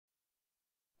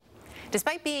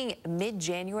Despite being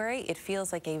mid-January, it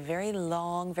feels like a very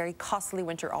long, very costly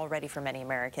winter already for many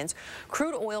Americans.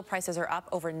 Crude oil prices are up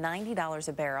over $90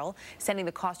 a barrel, sending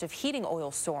the cost of heating oil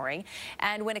soaring.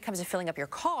 And when it comes to filling up your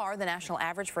car, the national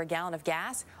average for a gallon of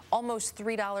gas, almost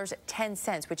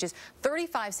 $3.10, which is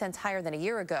 35 cents higher than a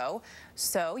year ago.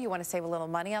 So you want to save a little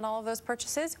money on all of those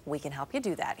purchases? We can help you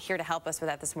do that. Here to help us with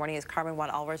that this morning is Carmen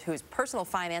Ulrich, who's personal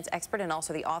finance expert and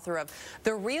also the author of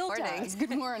The Real Does.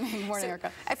 Good morning. Good morning,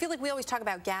 Erica. I feel like we always talk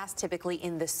about gas typically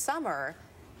in the summer.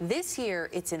 This year,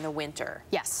 it's in the winter.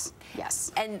 Yes,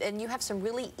 yes. And you have some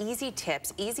really easy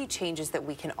tips, easy changes that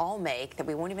we can all make that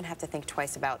we won't even have to think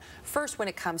twice about. First, when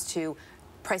it comes to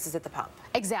prices at the pump.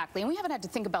 Exactly. And we haven't had to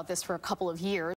think about this for a couple of years.